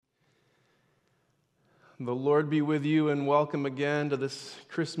The Lord be with you, and welcome again to this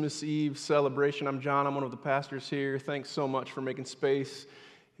Christmas Eve celebration. I'm John. I'm one of the pastors here. Thanks so much for making space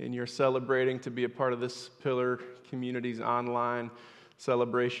in your celebrating to be a part of this Pillar Community's online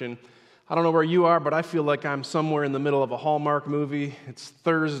celebration. I don't know where you are, but I feel like I'm somewhere in the middle of a Hallmark movie. It's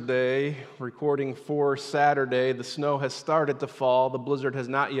Thursday, recording for Saturday. The snow has started to fall. The blizzard has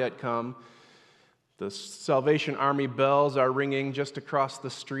not yet come. The Salvation Army bells are ringing just across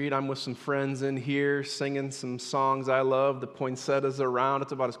the street. I'm with some friends in here singing some songs I love. The poinsettias are around.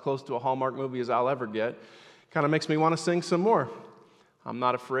 It's about as close to a Hallmark movie as I'll ever get. Kind of makes me want to sing some more. I'm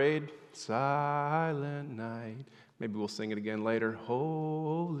not afraid. Silent night. Maybe we'll sing it again later.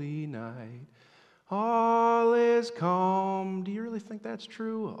 Holy night. All is calm. Do you really think that's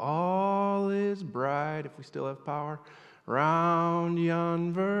true? All is bright if we still have power. Round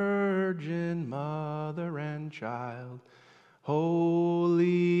yon virgin mother and child,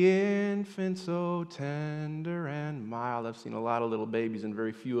 holy infant, so tender and mild. I've seen a lot of little babies, and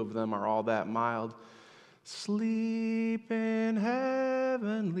very few of them are all that mild. Sleep in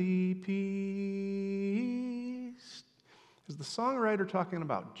heavenly peace. Is the songwriter talking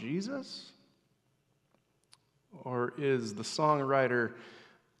about Jesus? Or is the songwriter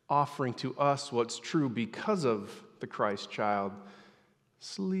offering to us what's true because of the Christ child?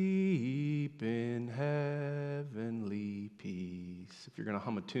 Sleep in heavenly peace. If you're going to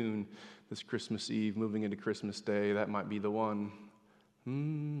hum a tune this Christmas Eve, moving into Christmas Day, that might be the one.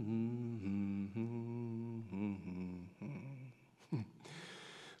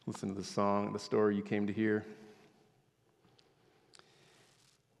 Listen to the song, the story you came to hear.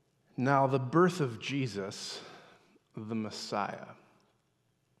 Now, the birth of Jesus, the Messiah,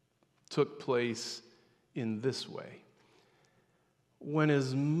 took place in this way. When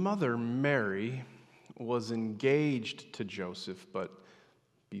his mother Mary was engaged to Joseph, but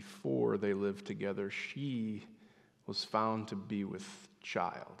before they lived together, she was found to be with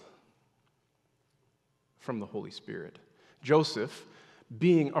child from the Holy Spirit. Joseph,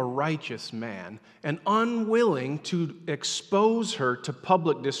 being a righteous man and unwilling to expose her to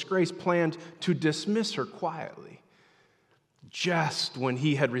public disgrace, planned to dismiss her quietly. Just when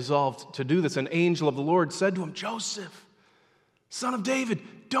he had resolved to do this, an angel of the Lord said to him, Joseph, son of David,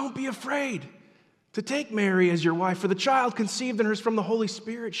 don't be afraid to take Mary as your wife, for the child conceived in her is from the Holy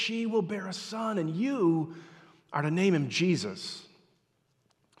Spirit. She will bear a son, and you are to name him Jesus,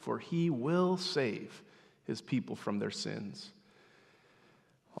 for he will save his people from their sins.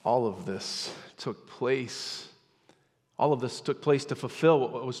 All of this took place to fulfill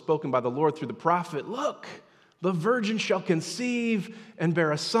what was spoken by the Lord through the prophet. Look, the virgin shall conceive and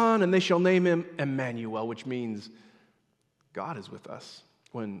bear a son, and they shall name him Emmanuel, which means God is with us.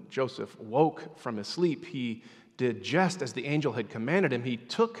 When Joseph woke from his sleep, he did just as the angel had commanded him. He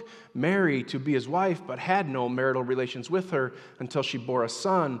took Mary to be his wife, but had no marital relations with her until she bore a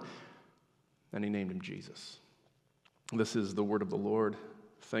son, and he named him Jesus. This is the word of the Lord.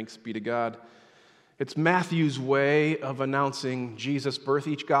 Thanks be to God. It's Matthew's way of announcing Jesus' birth.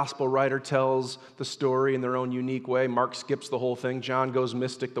 Each gospel writer tells the story in their own unique way. Mark skips the whole thing. John goes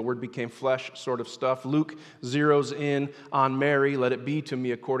mystic, the word became flesh sort of stuff. Luke zeroes in on Mary, let it be to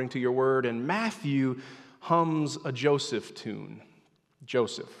me according to your word. And Matthew hums a Joseph tune.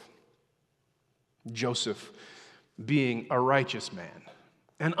 Joseph being a righteous man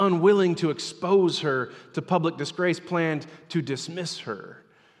and unwilling to expose her to public disgrace, planned to dismiss her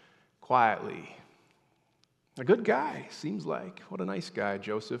quietly. A good guy, seems like. What a nice guy,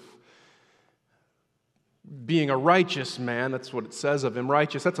 Joseph. Being a righteous man, that's what it says of him.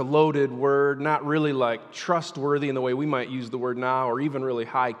 Righteous, that's a loaded word, not really like trustworthy in the way we might use the word now, or even really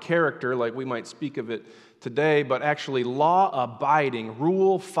high character like we might speak of it today, but actually law-abiding,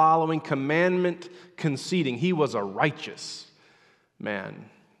 rule-following, commandment-conceding. He was a righteous man.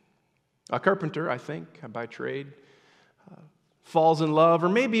 A carpenter, I think, by trade. Falls in love, or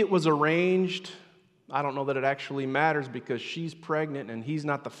maybe it was arranged. I don't know that it actually matters because she's pregnant and he's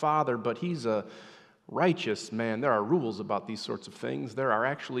not the father, but he's a righteous man. There are rules about these sorts of things. There are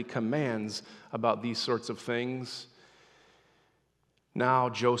actually commands about these sorts of things. Now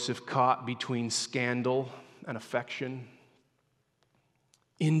Joseph caught between scandal and affection,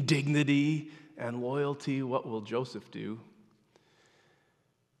 indignity and loyalty. What will Joseph do?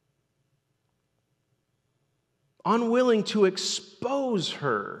 Unwilling to expose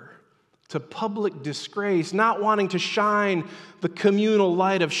her to public disgrace, not wanting to shine the communal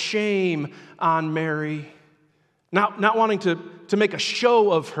light of shame on Mary, not wanting to make a show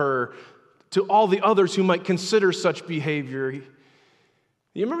of her to all the others who might consider such behavior.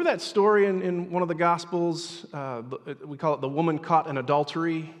 You remember that story in one of the Gospels? We call it the woman caught in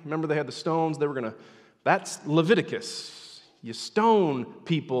adultery. Remember they had the stones? They were going to That's Leviticus. You stone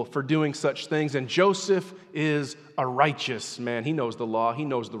people for doing such things, and Joseph is a righteous man. He knows the law. He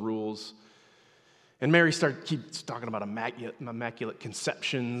knows the rules. And Mary keeps talking about immaculate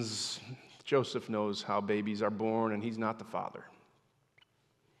conceptions. Joseph knows how babies are born, and he's not the father.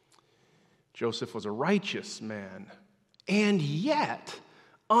 Joseph was a righteous man, and yet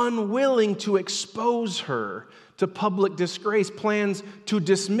unwilling to expose her to public disgrace, plans to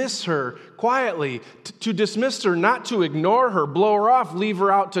dismiss her quietly, to dismiss her, not to ignore her, blow her off, leave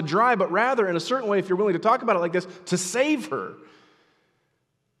her out to dry, but rather, in a certain way, if you're willing to talk about it like this, to save her.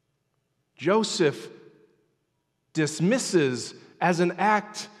 Joseph dismisses as an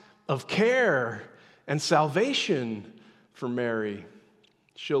act of care and salvation for Mary.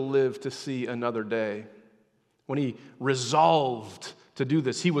 She'll live to see another day. When he resolved to do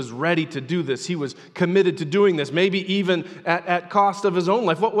this, he was ready to do this, he was committed to doing this, maybe even at cost of his own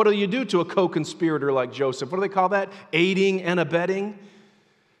life. What do you do to a co-conspirator like Joseph? What do they call that? Aiding and abetting?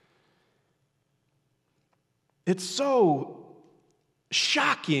 It's so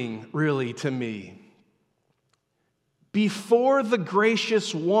shocking, really, to me. Before the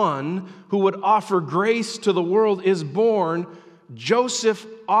gracious one who would offer grace to the world is born, Joseph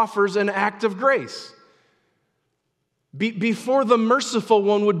offers an act of grace. Before the merciful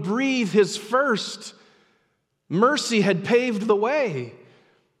one would breathe his first, mercy had paved the way.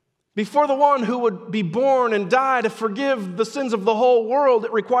 Before the one who would be born and die to forgive the sins of the whole world,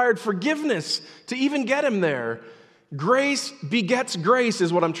 it required forgiveness to even get him there. Grace begets grace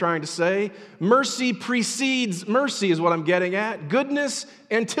is what I'm trying to say. Mercy precedes mercy is what I'm getting at. Goodness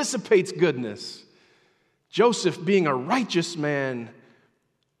anticipates goodness. Joseph, being a righteous man,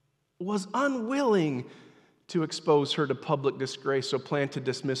 was unwilling to expose her to public disgrace, so planned to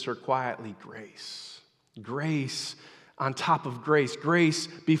dismiss her quietly. Grace. Grace on top of grace. Grace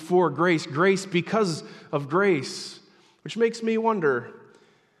before grace. Grace because of grace. Which makes me wonder,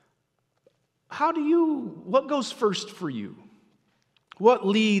 what goes first for you? What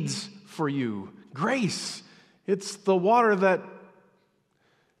leads for you? Grace. It's the water that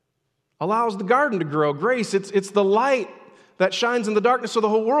allows the garden to grow. Grace. It's the light that shines in the darkness so the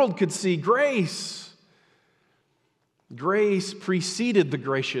whole world could see. Grace. Grace preceded the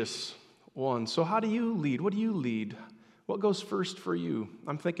gracious one. So how do you lead? What do you lead? What goes first for you?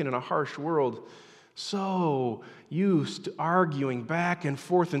 I'm thinking in a harsh world, so used to arguing back and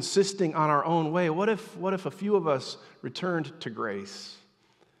forth, insisting on our own way. What if a few of us returned to grace?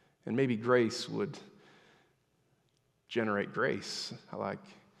 And maybe grace would generate grace. I like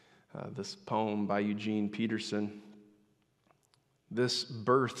this poem by Eugene Peterson. This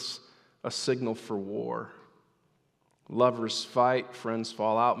births a signal for war. Lovers fight, friends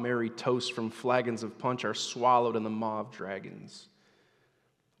fall out, merry toasts from flagons of punch are swallowed in the maw of dragons.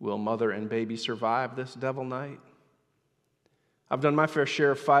 Will mother and baby survive this devil night? I've done my fair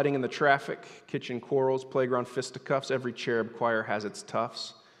share of fighting in the traffic, kitchen quarrels, playground fisticuffs. Every cherub choir has its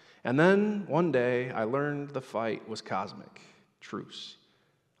toughs. And then, one day, I learned the fight was cosmic. Truce.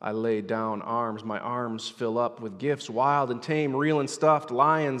 I lay down arms. My arms fill up with gifts, wild and tame, real and stuffed.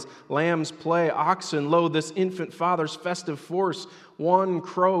 Lions, lambs play, oxen load this infant father's festive force. One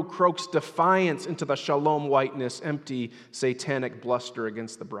crow croaks defiance into the shalom whiteness, empty satanic bluster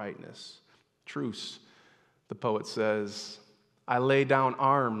against the brightness. Truce, the poet says. I lay down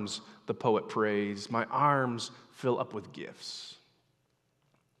arms, the poet prays. My arms fill up with gifts.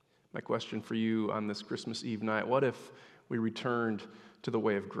 My question for you on this Christmas Eve night, what if we returned to the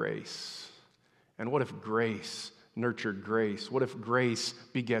way of grace? And what if grace nurtured grace? What if grace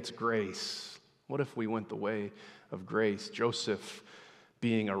begets grace? What if we went the way of grace? Joseph,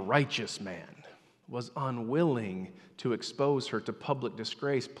 being a righteous man, was unwilling to expose her to public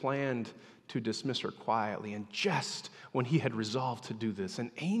disgrace, planned to dismiss her quietly. And just when he had resolved to do this,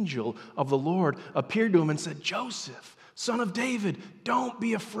 an angel of the Lord appeared to him and said, Joseph, son of David, don't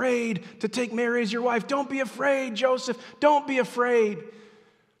be afraid to take Mary as your wife. Don't be afraid, Joseph. Don't be afraid.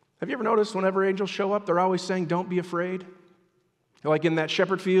 Have you ever noticed whenever angels show up, they're always saying, don't be afraid? Like in that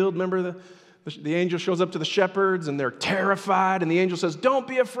shepherd field, remember the angel shows up to the shepherds and they're terrified, and the angel says, don't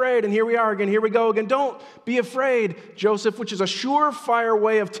be afraid. And here we are again, here we go again. Don't be afraid, Joseph, which is a surefire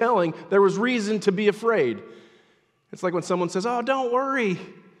way of telling there was reason to be afraid. It's like when someone says, oh, don't worry.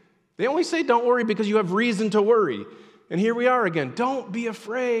 They only say don't worry because you have reason to worry. And here we are again. Don't be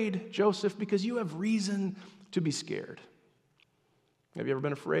afraid, Joseph, because you have reason to be scared. Have you ever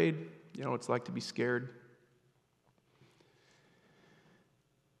been afraid? You know what it's like to be scared?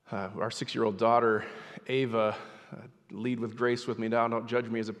 Our 6-year-old daughter, Ava, lead with grace with me now, don't judge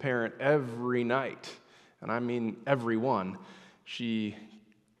me as a parent, every night, and I mean every one, she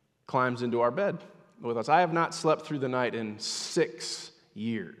climbs into our bed with us. I have not slept through the night in 6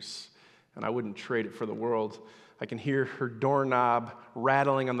 years, and I wouldn't trade it for the world. I can hear her doorknob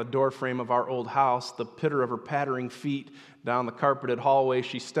rattling on the doorframe of our old house, the pitter of her pattering feet down the carpeted hallway.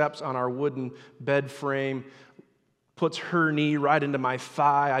 She steps on our wooden bed frame, puts her knee right into my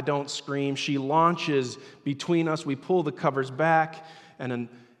thigh. I don't scream. She launches between us. We pull the covers back and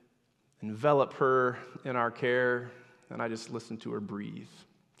envelop her in our care, and I just listen to her breathe,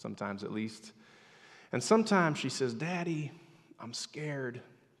 sometimes at least. And sometimes she says, "Daddy, I'm scared."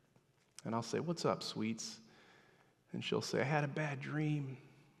 And I'll say, "What's up, sweets?" And she'll say, "I had a bad dream."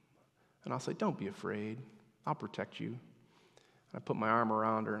 And I'll say, "Don't be afraid. I'll protect you." And I put my arm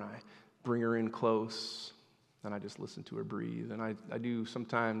around her and I bring her in close, and I just listen to her breathe. And I do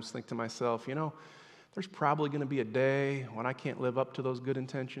sometimes think to myself, there's probably going to be a day when I can't live up to those good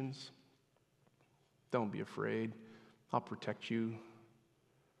intentions. Don't be afraid. I'll protect you.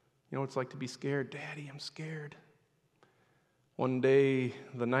 You know what it's like to be scared? "Daddy, I'm scared." One day,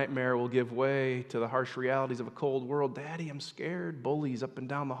 the nightmare will give way to the harsh realities of a cold world. "Daddy, I'm scared." Bullies up and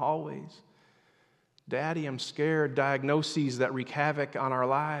down the hallways. "Daddy, I'm scared." Diagnoses that wreak havoc on our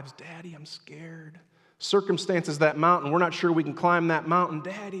lives. "Daddy, I'm scared." Circumstances that mountain. We're not sure we can climb that mountain.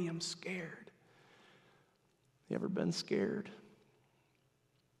 "Daddy, I'm scared." You ever been scared?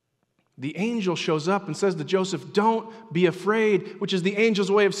 The angel shows up and says to Joseph, "Don't be afraid," which is the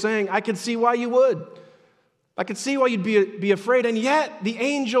angel's way of saying, I can see why you would. I can see why you'd be afraid, and yet the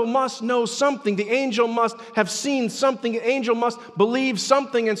angel must know something. The angel must have seen something. The angel must believe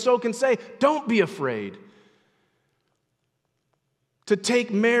something, and so can say, "Don't be afraid to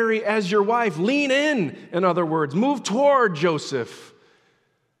take Mary as your wife." Lean in other words. Move toward Joseph.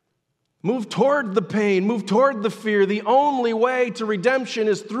 Move toward the pain. Move toward the fear. The only way to redemption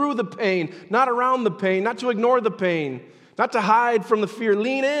is through the pain, not around the pain, not to ignore the pain, not to hide from the fear.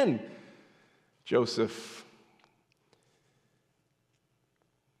 Lean in, Joseph.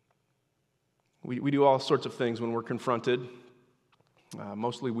 We do all sorts of things when we're confronted.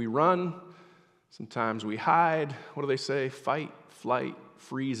 Mostly we run. Sometimes we hide. What do they say? Fight, flight,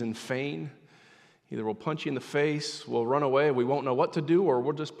 freeze, and feign. Either we'll punch you in the face, we'll run away, we won't know what to do, or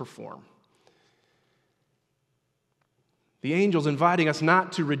we'll just perform. The angel's inviting us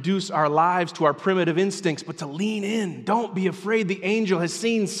not to reduce our lives to our primitive instincts, but to lean in. Don't be afraid. The angel has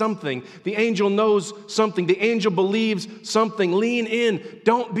seen something. The angel knows something. The angel believes something. Lean in.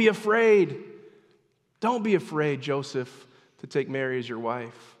 Don't be afraid. Don't be afraid, Joseph, to take Mary as your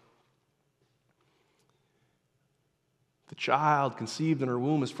wife. The child conceived in her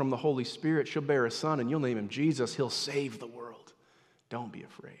womb is from the Holy Spirit. She'll bear a son, and you'll name him Jesus. He'll save the world. Don't be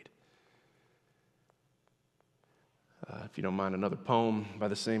afraid. If you don't mind, another poem by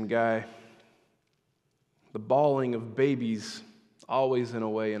the same guy. The bawling of babies, always in a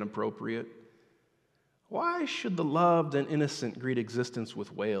way inappropriate. Why should the loved and innocent greet existence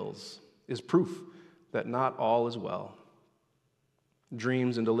with wails? Is proof that not all is well.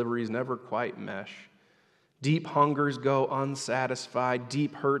 Dreams and deliveries never quite mesh. Deep hungers go unsatisfied,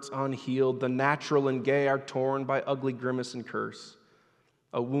 deep hurts unhealed. The natural and gay are torn by ugly grimace and curse.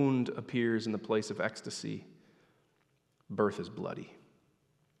 A wound appears in the place of ecstasy. Birth is bloody.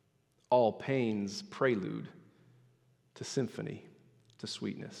 All pains prelude to symphony, to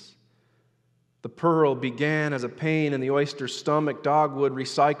sweetness. The pearl began as a pain in the oyster's stomach. Dogwood,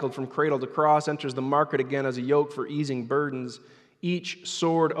 recycled from cradle to cross, enters the market again as a yoke for easing burdens. Each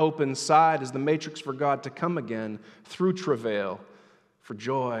sword open side is the matrix for God to come again through travail for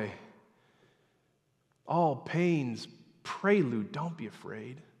joy. All pains prelude. Don't be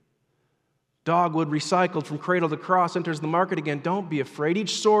afraid. Dogwood, recycled from cradle to cross, enters the market again. Don't be afraid.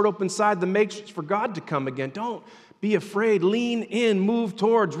 Each sword open side the matrix for God to come again. Don't be afraid. Lean in. Move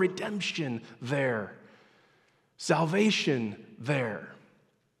towards redemption there. Salvation there.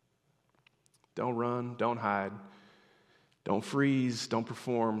 Don't run. Don't hide. Don't freeze. Don't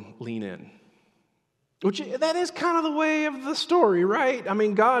perform. Lean in. That is kind of the way of the story, right? I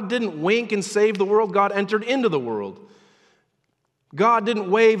mean, God didn't wink and save the world. God entered into the world. God didn't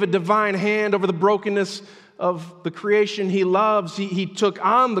wave a divine hand over the brokenness of the creation he loves. He took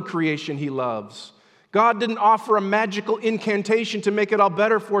on the creation he loves. God didn't offer a magical incantation to make it all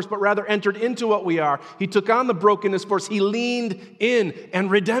better for us, but rather entered into what we are. He took on the brokenness for us. He leaned in,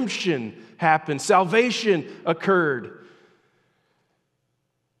 and redemption happened. Salvation occurred.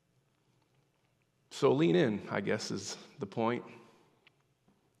 So lean in, I guess, is the point.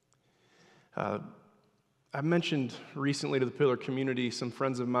 I mentioned recently to the Pillar community some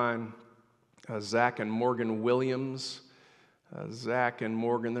friends of mine, Zach and Morgan Williams. Zach and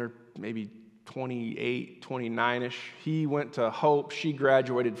Morgan, they're maybe 28, 29-ish. He went to Hope. She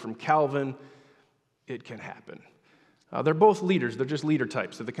graduated from Calvin. it can happen. They're both leaders. They're just leader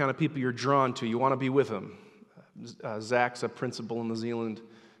types. They're the kind of people you're drawn to. You want to be with them. Zach's a principal in the Zeeland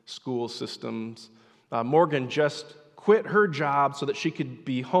school systems. Morgan just quit her job so that she could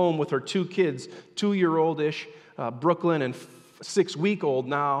be home with her two kids, 2-year-old-ish, Brooklyn, and 6-week-old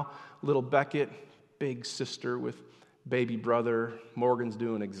now, little Beckett, big sister with baby brother. Morgan's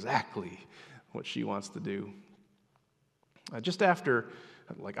doing exactly what she wants to do. Just after,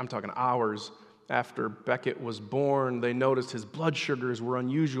 I'm talking hours after Beckett was born, they noticed his blood sugars were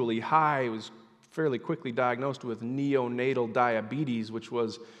unusually high. He was fairly quickly diagnosed with neonatal diabetes, which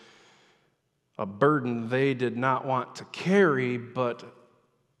was a burden they did not want to carry, but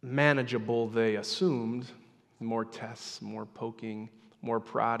manageable, they assumed. More tests, more poking, more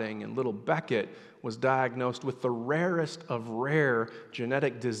prodding, and little Beckett was diagnosed with the rarest of rare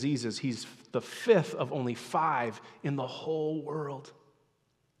genetic diseases. He's the 5th of only 5 in the whole world.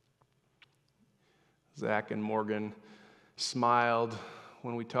 Zach and Morgan smiled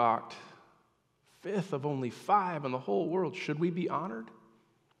when we talked. 5th of only 5 in the whole world. Should we be honored?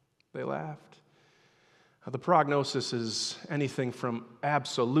 They laughed. The prognosis is anything from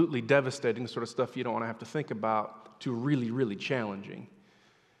absolutely devastating, sort of stuff you don't want to have to think about, to really, really challenging.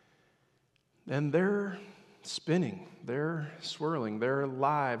 And they're spinning, they're swirling, their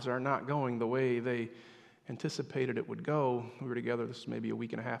lives are not going the way they anticipated it would go. We were together, this was maybe a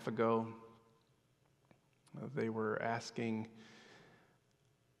week and a half ago. They were asking,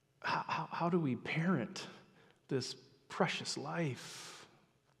 how do we parent this precious life?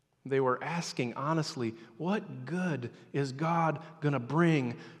 They were asking honestly, what good is God going to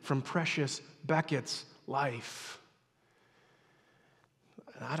bring from precious Beckett's life?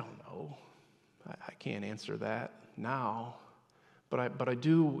 I don't know. I can't answer that now. But I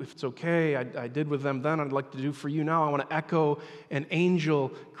do, if it's okay, I did with them then, I'd like to do for you now. I want to echo an angel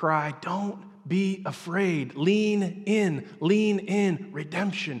cry, don't be afraid. Lean in.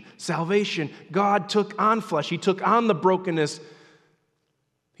 Redemption, salvation. God took on flesh. He took on the brokenness.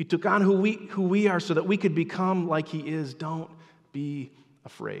 He took on who we are so that we could become like He is. Don't be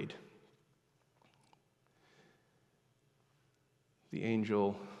afraid. The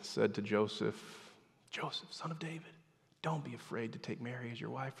angel said to Joseph, Joseph, son of David, don't be afraid to take Mary as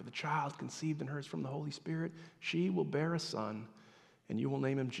your wife, for the child conceived in her is from the Holy Spirit. She will bear a son, and you will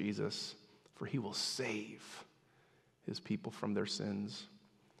name him Jesus, for he will save his people from their sins.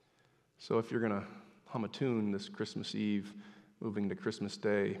 So if you're going to hum a tune this Christmas Eve, moving to Christmas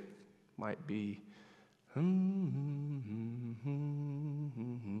Day, might be, in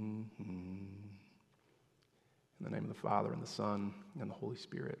the name of the Father, and the Son, and the Holy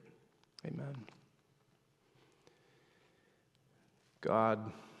Spirit. Amen.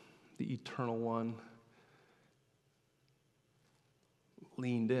 God, the Eternal One,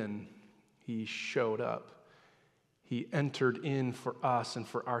 leaned in. He showed up. He entered in for us and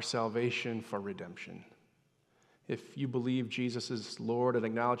for our salvation, for redemption. If you believe Jesus is Lord and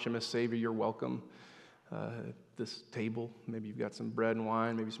acknowledge Him as Savior, you're welcome. At this table, maybe you've got some bread and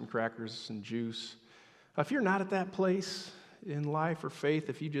wine, maybe some crackers and juice. If you're not at that place in life or faith,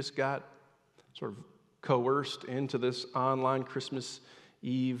 if you just got sort of coerced into this online Christmas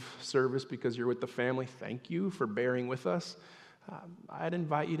Eve service because you're with the family, thank you for bearing with us. I'd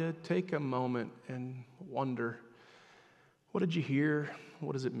invite you to take a moment and wonder, what did you hear?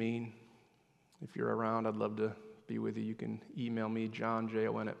 What does it mean? If you're around, I'd love to be with you. You can email me,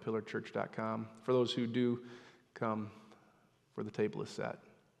 johnjon@pillarchurch.com. For those who do come, for the table is set.